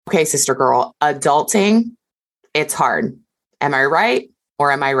Okay, sister girl, adulting, it's hard. Am I right or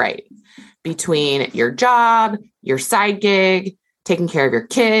am I right? Between your job, your side gig, taking care of your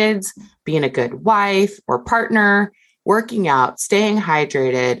kids, being a good wife or partner, working out, staying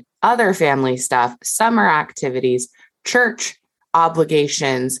hydrated, other family stuff, summer activities, church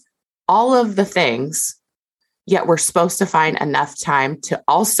obligations, all of the things. Yet we're supposed to find enough time to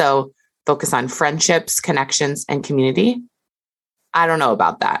also focus on friendships, connections, and community. I don't know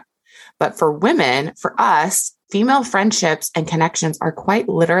about that. But for women, for us, female friendships and connections are quite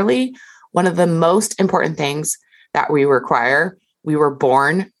literally one of the most important things that we require. We were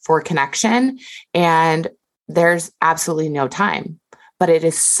born for connection, and there's absolutely no time. But it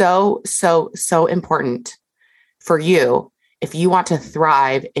is so, so, so important for you if you want to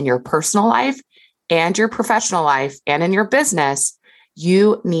thrive in your personal life and your professional life and in your business.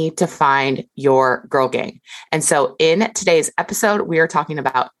 You need to find your girl gang. And so in today's episode, we are talking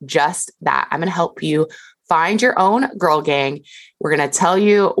about just that. I'm going to help you find your own girl gang. We're going to tell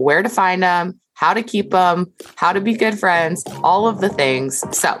you where to find them, how to keep them, how to be good friends, all of the things.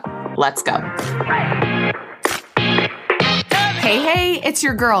 So let's go. Hey, it's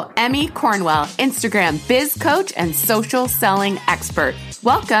your girl, Emmy Cornwell, Instagram biz coach and social selling expert.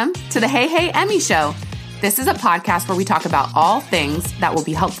 Welcome to the Hey Emmy Show. This is a podcast where we talk about all things that will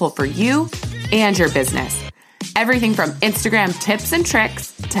be helpful for you and your business. Everything from Instagram tips and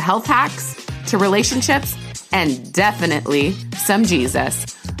tricks to health hacks to relationships and definitely some Jesus.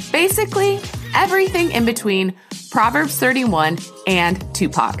 Basically, everything in between Proverbs 31 and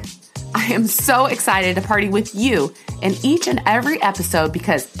Tupac. I am so excited to party with you in each and every episode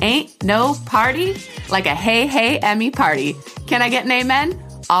because ain't no party like a Hey Emmy party. Can I get an amen?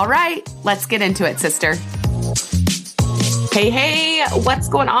 All right, let's get into it, sister. Hey, what's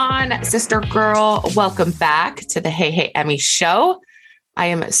going on, sister girl? Welcome back to the Hey Emmy Show. I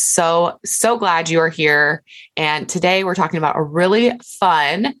am so glad you are here. And today we're talking about a really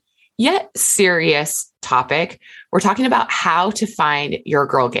fun yet serious topic. We're talking about how to find your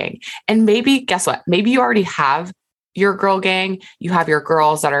girl gang. And maybe, guess what? Maybe you already have your girl gang. You have your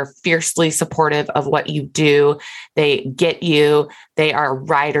girls that are fiercely supportive of what you do. They get you. They are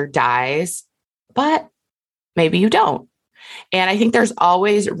ride or dies, but maybe you don't. And I think there's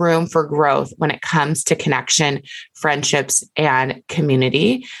always room for growth when it comes to connection, friendships, and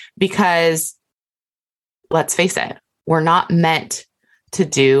community, because let's face it, we're not meant to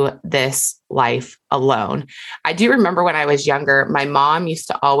do this life alone. I do remember when I was younger, my mom used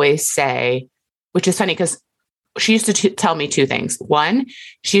to always say, which is funny because she used to tell me two things. One,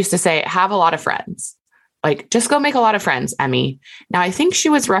 she used to say, have a lot of friends. Like, just go make a lot of friends, Emmy. Now, I think she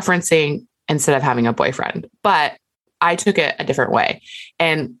was referencing instead of having a boyfriend, but I took it a different way.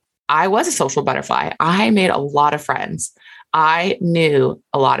 And I was a social butterfly. I made a lot of friends. I knew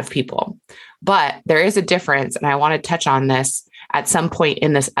a lot of people, but there is a difference. And I want to touch on this at some point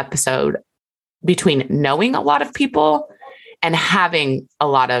in this episode between knowing a lot of people and having a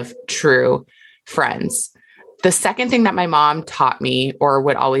lot of true friends. The second thing that my mom taught me or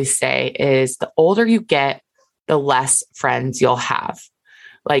would always say is the older you get, the less friends you'll have.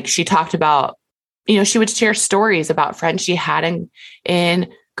 Like she talked about, she would share stories about friends she had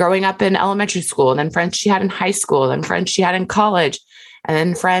in growing up in elementary school, and then friends she had in high school, and friends she had in college, and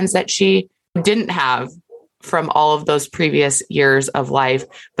then friends that she didn't have from all of those previous years of life,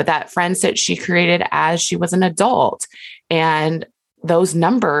 but that friends that she created as she was an adult. And those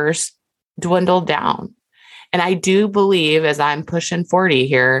numbers dwindled down. And I do believe, as I'm pushing 40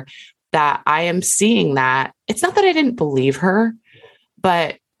 here, that I am seeing that. It's not that I didn't believe her,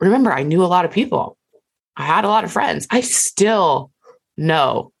 but remember, I knew a lot of people. I had a lot of friends. I still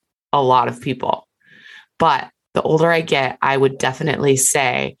know a lot of people. But the older I get, I would definitely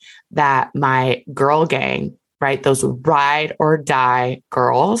say that my girl gang, right, those ride or die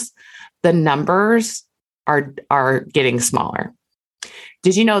girls, the numbers are getting smaller.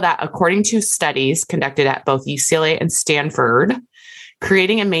 Did you know that according to studies conducted at both UCLA and Stanford,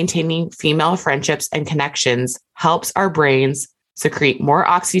 creating and maintaining female friendships and connections helps our brains secrete more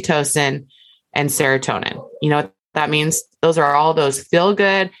oxytocin and serotonin? You know what that means? Those are all those feel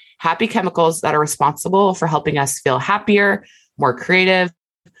good, happy chemicals that are responsible for helping us feel happier, more creative,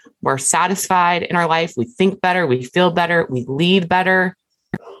 more satisfied in our life. We think better, we feel better, we lead better.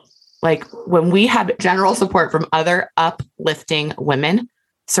 Like when we have general support from other uplifting women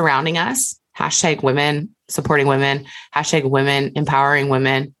surrounding us, hashtag women supporting women, hashtag women empowering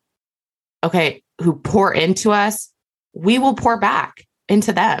women, okay, who pour into us, we will pour back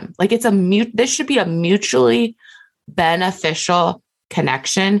into them. Like this should be a mutually beneficial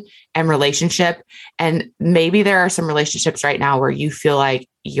connection and relationship. And maybe there are some relationships right now where you feel like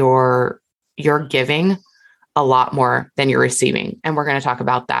you're giving a lot more than you're receiving. And we're going to talk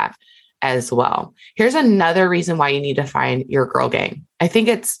about that as well. Here's another reason why you need to find your girl gang. I think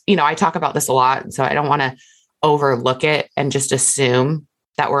it's, I talk about this a lot, so I don't want to overlook it and just assume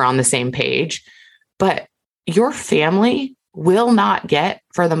that we're on the same page. But your family will not get,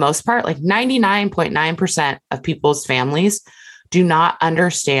 for the most part, like 99.9% of people's families do not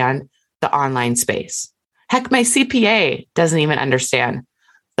understand the online space. Heck, my CPA doesn't even understand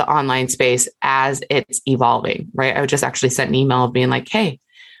the online space as it's evolving, right? I just actually sent an email of being like, hey,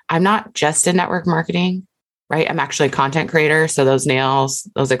 I'm not just in network marketing, right? I'm actually a content creator. So those nails,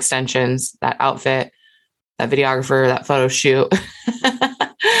 those extensions, that outfit, that videographer, that photo shoot,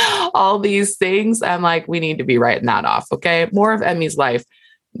 all these things, I'm like, we need to be writing that off. Okay. More of Emmy's life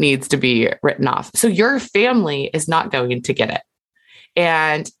needs to be written off. So your family is not going to get it.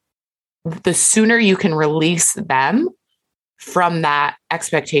 And the sooner you can release them from that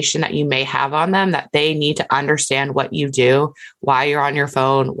expectation that you may have on them, that they need to understand what you do, why you're on your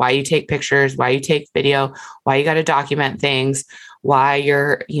phone, why you take pictures, why you take video, why you got to document things, why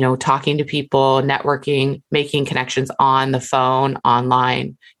you're, talking to people, networking, making connections on the phone,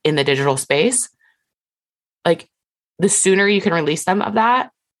 online, in the digital space. Like, the sooner you can release them of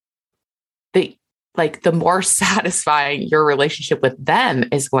that, the more satisfying your relationship with them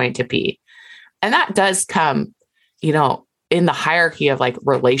is going to be. And that does come, in the hierarchy of like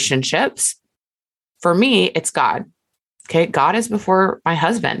relationships. For me, it's God. Okay. God is before my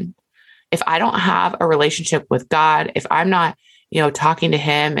husband. If I don't have a relationship with God, if I'm not, talking to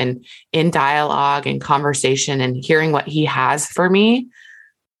him and in dialogue and conversation and hearing what he has for me,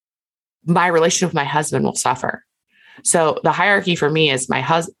 my relationship with my husband will suffer. So the hierarchy for me is my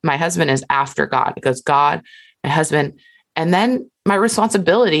husband is after God. It goes God, my husband, and then my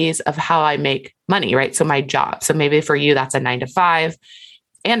responsibilities of how I make money, right? So my job. So maybe for you, that's a 9 to 5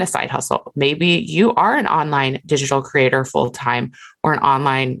 and a side hustle. Maybe you are an online digital creator full-time, or an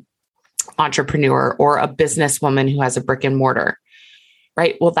online entrepreneur, or a businesswoman who has a brick and mortar,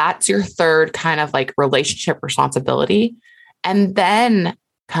 right? Well, that's your third kind of like relationship responsibility. And then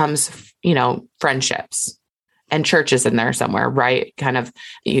comes, friendships, and church is in there somewhere, right? Kind of,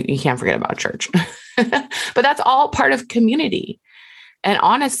 you can't forget about church, but that's all part of community. And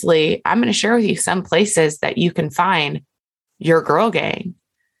honestly, I'm going to share with you some places that you can find your girl gang.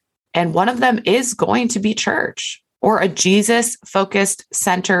 And one of them is going to be church, or a Jesus focused,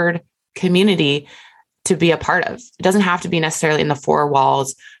 centered community to be a part of. It doesn't have to be necessarily in the four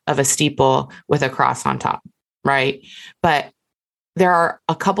walls of a steeple with a cross on top, right? But there are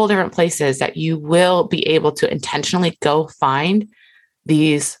a couple different places that you will be able to intentionally go find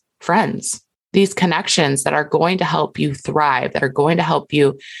these friends, these connections that are going to help you thrive, that are going to help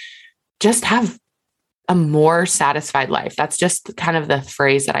you just have a more satisfied life. That's just kind of the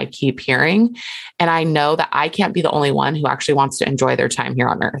phrase that I keep hearing. And I know that I can't be the only one who actually wants to enjoy their time here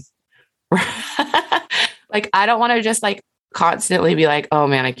on earth. Like, I don't want to just like constantly be like, oh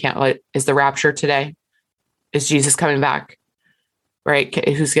man, I can't, is the rapture today? Is Jesus coming back? Right?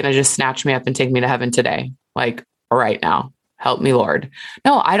 Who's going to just snatch me up and take me to heaven today? Like, right now, help me, Lord.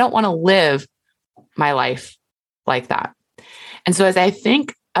 No, I don't want to live my life like that. And so as I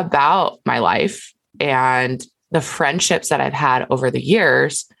think about my life and the friendships that I've had over the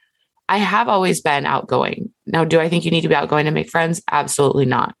years, I have always been outgoing. Now, do I think you need to be outgoing to make friends? Absolutely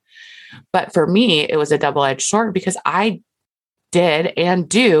not. But for me, it was a double-edged sword, because I did and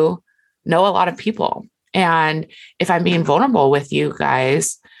do know a lot of people. And if I'm being vulnerable with you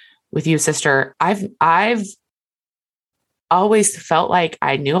guys, with you, sister, I've always felt like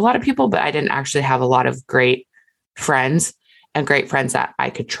I knew a lot of people, but I didn't actually have a lot of great friends, and great friends that I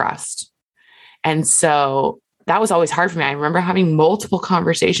could trust. And so that was always hard for me. I remember having multiple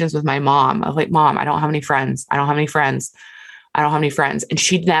conversations with my mom of like, Mom, I don't have any friends. I don't have any friends. I don't have any friends. And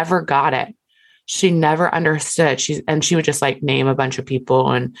she never got it. She never understood. She would just like name a bunch of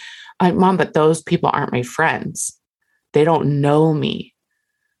people, and I'm like, Mom, but those people aren't my friends. They don't know me.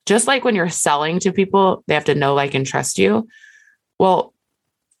 Just like when you're selling to people, they have to know, like, and trust you. Well,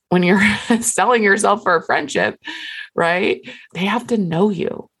 when you're selling yourself for a friendship, right? They have to know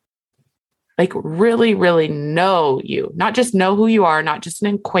you. Like, really, really know you, not just know who you are, not just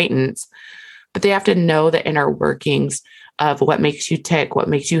an acquaintance, but they have to know the inner workings of what makes you tick, what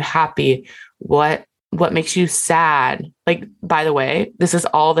makes you happy, what makes you sad. Like, by the way, this is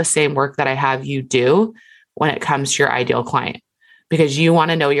all the same work that I have you do when it comes to your ideal client, because you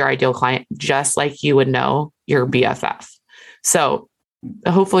want to know your ideal client just like you would know your BFF. So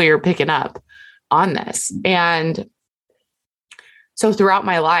hopefully you're picking up on this. And So throughout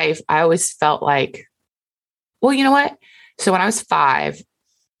my life, I always felt like, well, you know what? So when I was 5,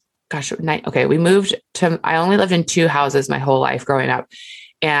 gosh, okay, I only lived in 2 houses my whole life growing up.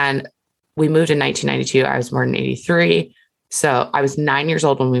 And we moved in 1992. I was born in 83. So I was 9 years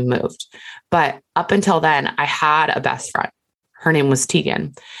old when we moved. But up until then, I had a best friend. Her name was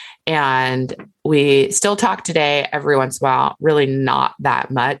Tegan. And we still talk today every once in a while, really not that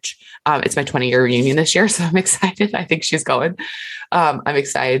much. It's my 20-year reunion this year, so I'm excited. I think she's going. I'm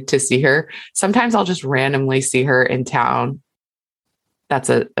excited to see her. Sometimes I'll just randomly see her in town. That's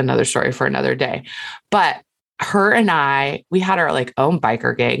another story for another day. But her and we had our like own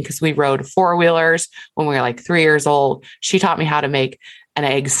biker gang because we rode 4-wheelers when we were like 3 years old. She taught me how to make an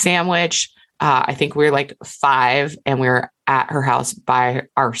egg sandwich. I think we were like 5 and we were at her house by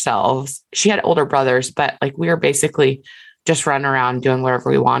ourselves. She had older brothers, but like we were basically just running around doing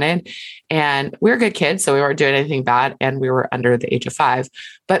whatever we wanted. And we were good kids, so we weren't doing anything bad. And we were under the age of 5.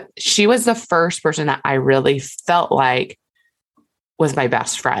 But she was the first person that I really felt like was my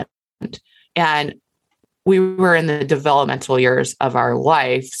best friend. And we were in the developmental years of our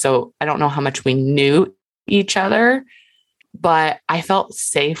life. So I don't know how much we knew each other, but I felt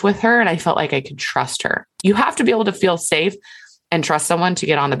safe with her and I felt like I could trust her. You have to be able to feel safe and trust someone to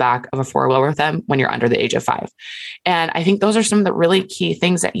get on the back of a 4-wheeler with them when you're under the age of 5. And I think those are some of the really key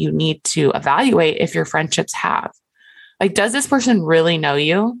things that you need to evaluate if your friendships have. Like, does this person really know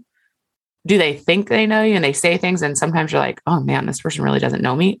you? Do they think they know you and they say things? And sometimes you're like, oh man, this person really doesn't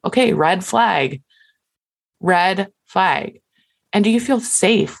know me. Okay, red flag. Red flag. And do you feel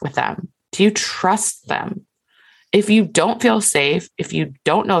safe with them? Do you trust them? If you don't feel safe, if you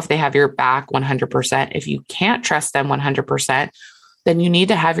don't know if they have your back 100%, if you can't trust them 100%, then you need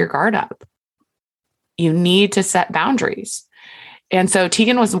to have your guard up. You need to set boundaries. And so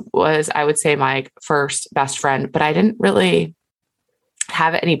Tegan was I would say my first best friend, but I didn't really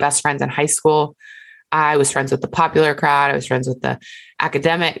have any best friends in high school. I was friends with the popular crowd. I was friends with the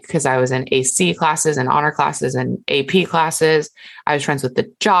academic because I was in AC classes and honor classes and AP classes. I was friends with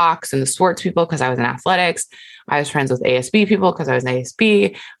the jocks and the sports people because I was in athletics. I was friends with ASB people because I was in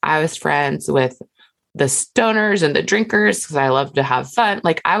ASB. I was friends with the stoners and the drinkers because I love to have fun.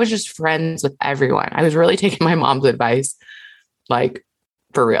 Like, I was just friends with everyone. I was really taking my mom's advice, like,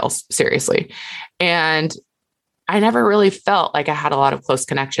 for real, seriously. And I never really felt like I had a lot of close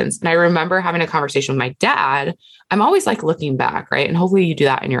connections. And I remember having a conversation with my dad. I'm always like looking back, right? And hopefully you do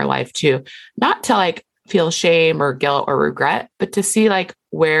that in your life too. Not to like feel shame or guilt or regret, but to see like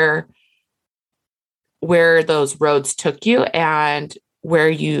where those roads took you and where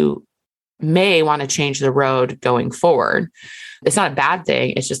you may want to change the road going forward. It's not a bad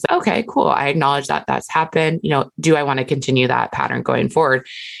thing. It's just, okay, cool. I acknowledge that that's happened. You know, do I want to continue that pattern going forward?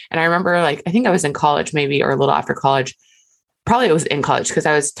 And I remember like, I think I was in college maybe, or a little after college. Probably it was in college because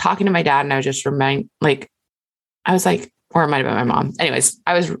I was talking to my dad and I was just or it might have been my mom. Anyways,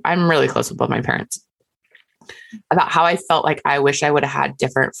 I'm really close with both my parents about how I felt like I wish I would have had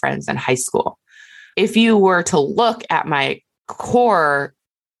different friends in high school. If you were to look at my core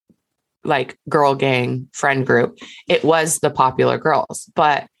like girl gang friend group, it was the popular girls,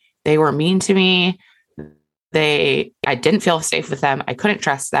 but they were mean to me. I didn't feel safe with them. I couldn't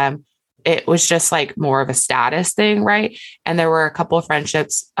trust them. It was just like more of a status thing. Right. And there were a couple of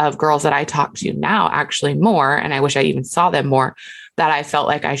friendships of girls that I talk to now actually more. And I wish I even saw them more, that I felt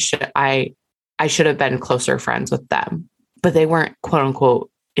like I should have been closer friends with them, but they weren't quote unquote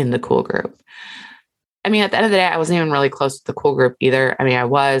in the cool group. I mean, at the end of the day, I wasn't even really close to the cool group either. I mean, I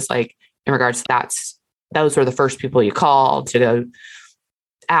was like, in regards to those were the first people you called to go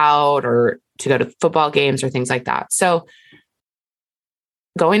out or to go to football games or things like that. So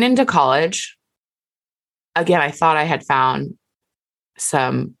going into college, again, I thought I had found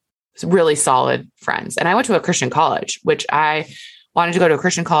some really solid friends. And I went to a Christian college, which I wanted to go to a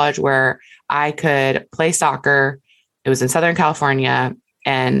Christian college where I could play soccer. It was in Southern California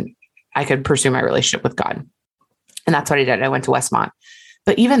and I could pursue my relationship with God. And that's what I did. I went to Westmont.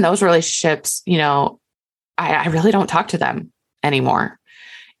 But even those relationships, you know, I really don't talk to them anymore.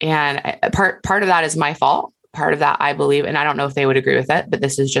 And part of that is my fault. Part of that, I believe, and I don't know if they would agree with it, but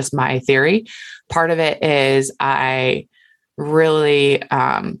this is just my theory. Part of it is I really,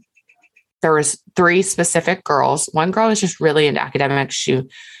 there was 3 specific girls. One girl was just really into academics,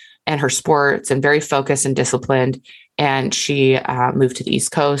 and her sports and very focused and disciplined. And she moved to the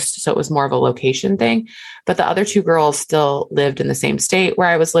East Coast. So it was more of a location thing. But the other 2 girls still lived in the same state where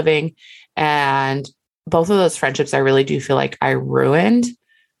I was living. And both of those friendships, I really do feel like I ruined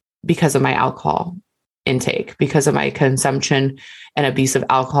because of my alcohol intake, because of my consumption and abuse of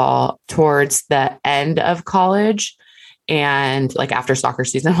alcohol towards the end of college. And like after soccer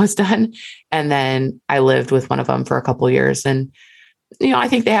season was done. And then I lived with one of them for a couple of years. And, I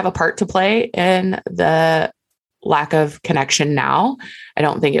think they have a part to play in the lack of connection now. I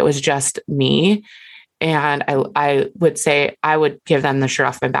don't think it was just me. And I would say I would give them the shirt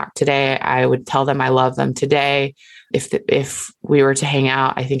off my back today. I would tell them I love them today. If we were to hang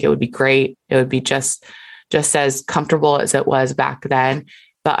out, I think it would be great. It would be just as comfortable as it was back then.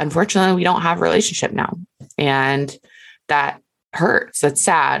 But unfortunately, we don't have a relationship now. And that hurts. That's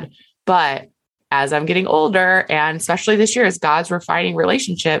sad. But as I'm getting older, and especially this year, as God's refining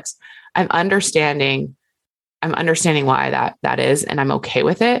relationships, I'm understanding why that is. And I'm okay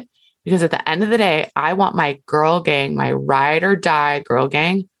with it. Because at the end of the day, I want my girl gang, my ride or die girl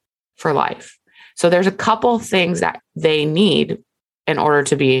gang for life. So there's a couple things that they need in order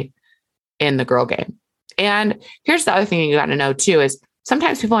to be in the girl gang. And here's the other thing you got to know too, is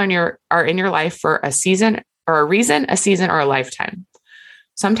sometimes people are in your life for a season or a reason, a season, or a lifetime.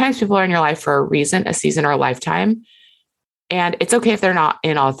 Sometimes people are in your life for a reason, a season, or a lifetime. And it's okay if they're not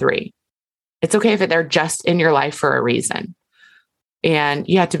in all three. It's okay if they're just in your life for a reason. And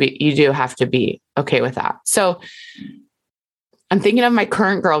you do have to be okay with that. So I'm thinking of my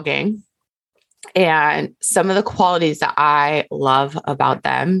current girl gang, and some of the qualities that I love about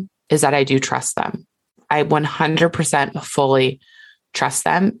them is that I do trust them. I 100% fully trust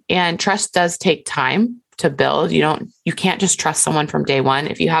them, and trust does take time to build. You can't just trust someone from day one.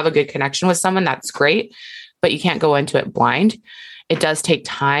 If you have a good connection with someone, that's great, but you can't go into it blind. It does take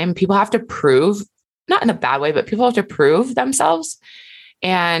time. People have to prove, not in a bad way, but people have to prove themselves.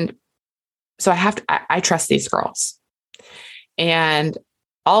 And so I trust these girls, and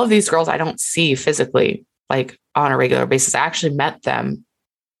all of these girls I don't see physically, like on a regular basis. I actually met them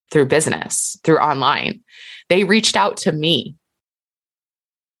through business, through online. They reached out to me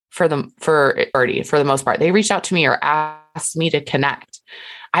for the most part. They reached out to me or asked me to connect.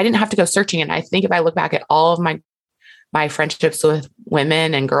 I didn't have to go searching. And I think if I look back at all of my friendships with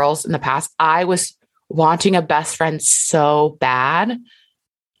women and girls in the past, I was wanting a best friend so bad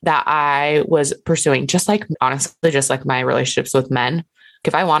that I was pursuing, honestly, just like my relationships with men.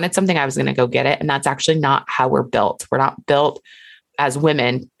 If I wanted something, I was going to go get it. And that's actually not how we're built. We're not built as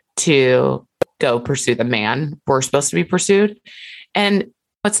women to go pursue the man we're supposed to be pursued. And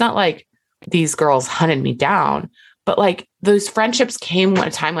it's not like these girls hunted me down, but like those friendships came at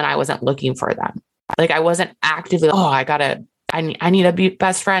a time when I wasn't looking for them. Like I wasn't actively, I need a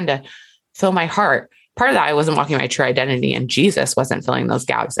best friend to fill my heart. Part of that, I wasn't walking my true identity, and Jesus wasn't filling those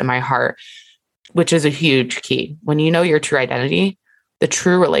gaps in my heart, which is a huge key. When you know your true identity, the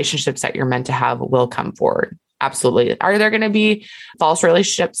true relationships that you're meant to have will come forward. Absolutely. Are there going to be false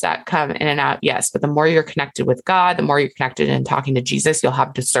relationships that come in and out? Yes. But the more you're connected with God, the more you're connected and talking to Jesus, you'll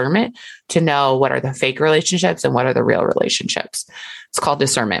have discernment to know what are the fake relationships and what are the real relationships. It's called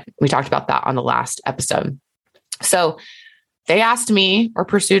discernment. We talked about that on the last episode. So they asked me or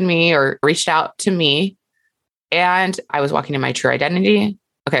pursued me or reached out to me, and I was walking in my true identity.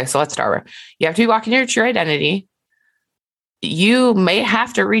 Okay. So let's start. You have to be walking in your true identity. You may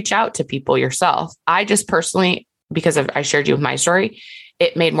have to reach out to people yourself. I just personally, because I shared you with my story,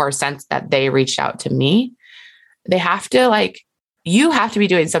 it made more sense that they reached out to me. You have to be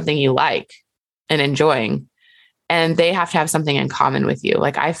doing something you like and enjoying, and they have to have something in common with you.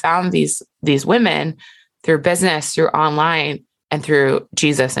 Like I found these women through business, through online, and through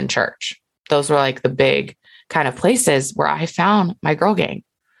Jesus and church. Those were like the big kind of places where I found my girl gang.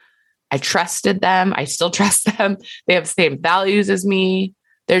 I trusted them. I still trust them. They have the same values as me.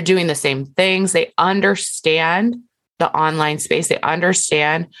 They're doing the same things. They understand the online space. They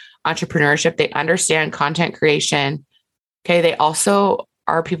understand entrepreneurship. They understand content creation. Okay. They also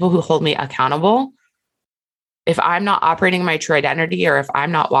are people who hold me accountable. If I'm not operating my true identity, or if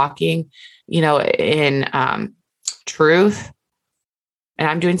I'm not walking, in truth, and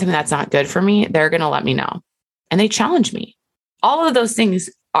I'm doing something that's not good for me, they're going to let me know. And they challenge me. All of those things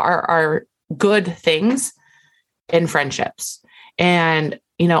are good things in friendships. And,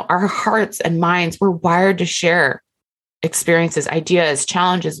 our hearts and minds, we're wired to share experiences, ideas,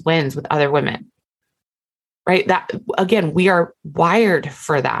 challenges, wins with other women, right? That again, we are wired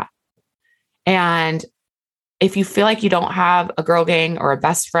for that. And if you feel like you don't have a girl gang or a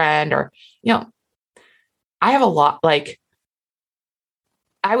best friend, or, I have a lot, I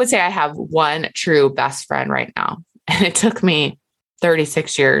would say I have one true best friend right now. And it took me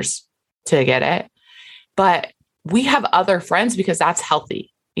 36 years to get it. But we have other friends because that's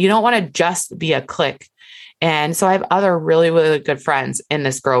healthy. You don't want to just be a clique. And so I have other really, really good friends in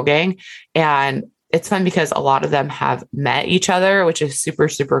this girl gang. And it's fun because a lot of them have met each other, which is super,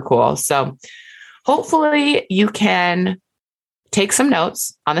 super cool. So hopefully you can take some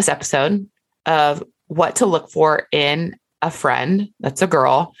notes on this episode of what to look for in a friend that's a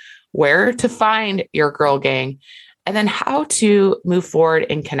girl, where to find your girl gang, and then how to move forward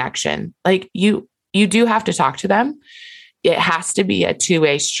in connection. Like you do have to talk to them. It has to be a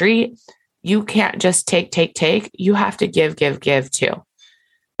two-way street. You can't just take. You have to give too.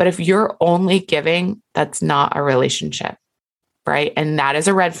 But if you're only giving, that's not a relationship, right? And that is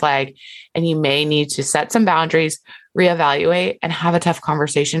a red flag. And you may need to set some boundaries, reevaluate, and have a tough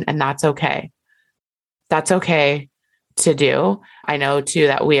conversation. And that's okay. That's okay to do. I know too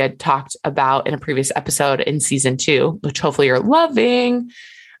that we had talked about in a previous episode in season 2, which hopefully you're loving,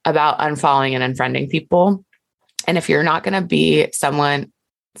 about unfollowing and unfriending people. And if you're not going to be someone's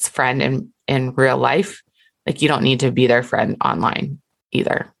friend in real life, like you don't need to be their friend online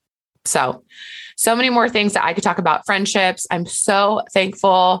either. So many more things that I could talk about. Friendships. I'm so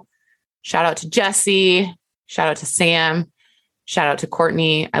thankful. Shout out to Jesse. Shout out to Sam. Shout out to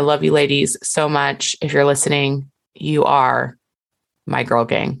Courtney. I love you ladies so much. If you're listening, you are my girl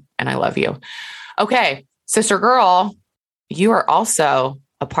gang and I love you. Okay. Sister girl, you are also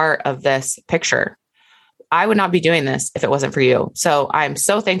a part of this picture. I would not be doing this if it wasn't for you. So I'm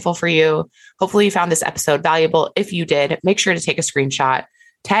so thankful for you. Hopefully you found this episode valuable. If you did, make sure to take a screenshot,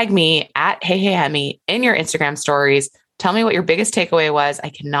 tag me at HeyHeyEmi in your Instagram stories. Tell me what your biggest takeaway was. I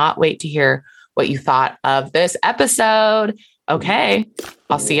cannot wait to hear what you thought of this episode. Okay.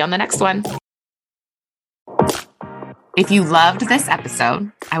 I'll see you on the next one. If you loved this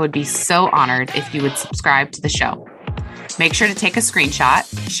episode, I would be so honored if you would subscribe to the show. Make sure to take a screenshot,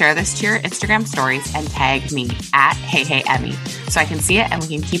 share this to your Instagram stories, and tag me at HeyHeyEmi so I can see it and we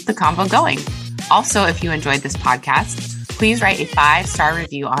can keep the convo going. Also, if you enjoyed this podcast, please write a 5-star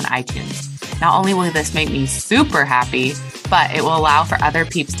review on iTunes. Not only will this make me super happy, but it will allow for other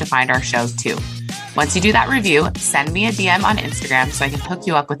peeps to find our show too. Once you do that review, send me a DM on Instagram so I can hook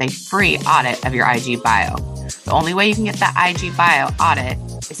you up with a free audit of your IG bio. The only way you can get that IG bio audit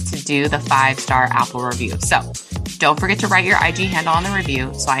is to do the 5-star Apple review. So don't forget to write your IG handle on the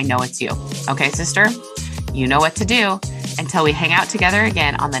review so I know it's you. Okay, sister? You know what to do. Until we hang out together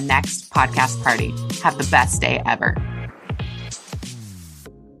again on the next podcast party. Have the best day ever.